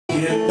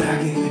get back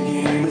in the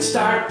game and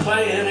start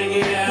playing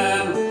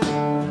again.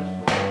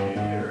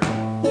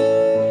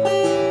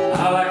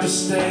 I like to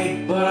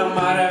stay, but I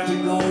might have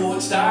to go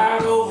and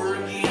start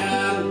over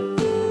again.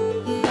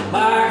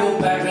 Might go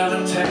back down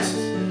to Texas,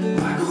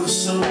 might go to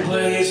some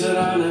place that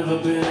I've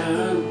never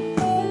been.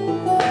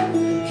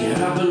 Get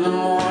up in the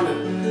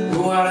morning,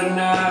 go out at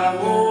night, I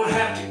won't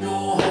have to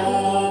go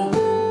home.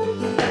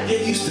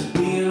 Get used to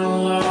being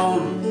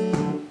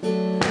alone,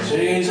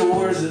 change the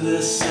words of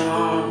this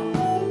song,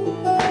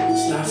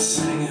 start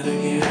singing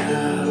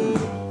again.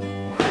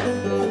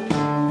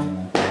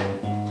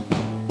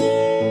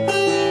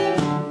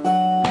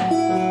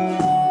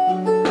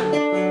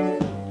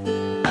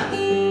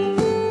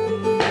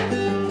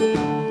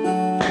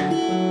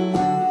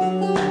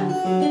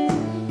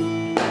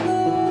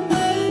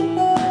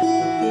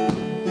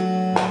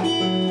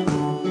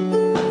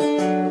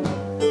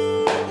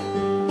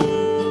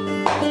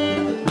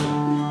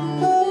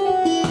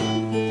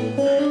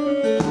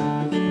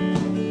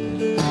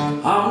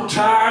 I'm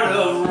tired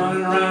of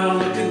running around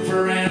looking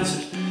for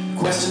answers,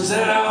 questions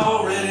that I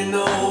already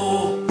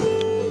know.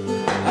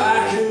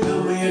 I can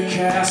build me a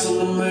castle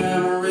of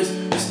memories,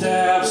 just to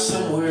have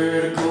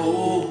somewhere to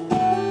go.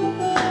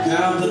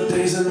 Count the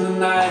days and the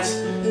nights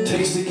it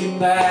takes to get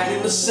back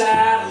in the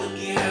saddle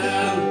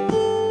again.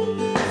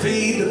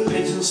 Feed the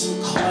pigeons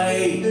some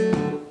clay,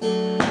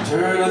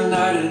 turn a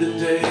night into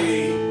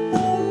day.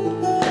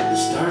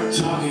 Start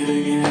talking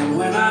again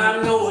when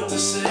I know what to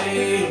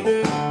say.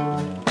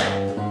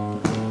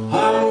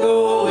 I'm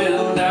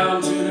going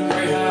down to the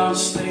Greyhound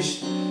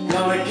station,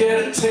 gonna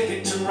get a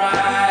ticket to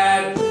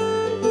ride.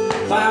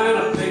 Find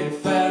a big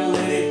fat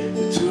lady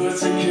with 2 or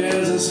 3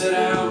 kids and sit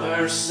down by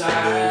her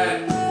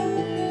side.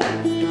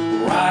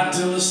 Ride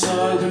till the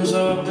sun comes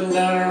up and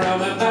down around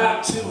me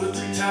about 2 or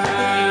 3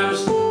 times.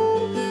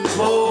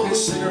 Smoking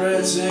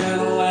cigarettes in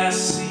the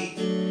last seat,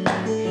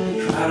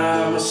 try to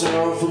hide my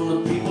sorrow from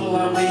the people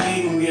I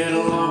meet and get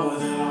along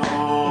with it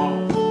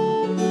all.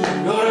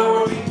 Go down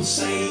where people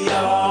say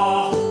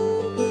y'all,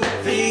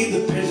 feed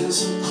the pigeons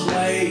some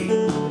clay,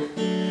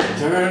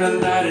 turn a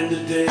night into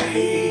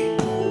day,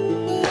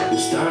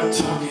 start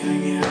talking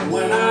again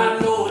when I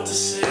know what to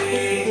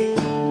say.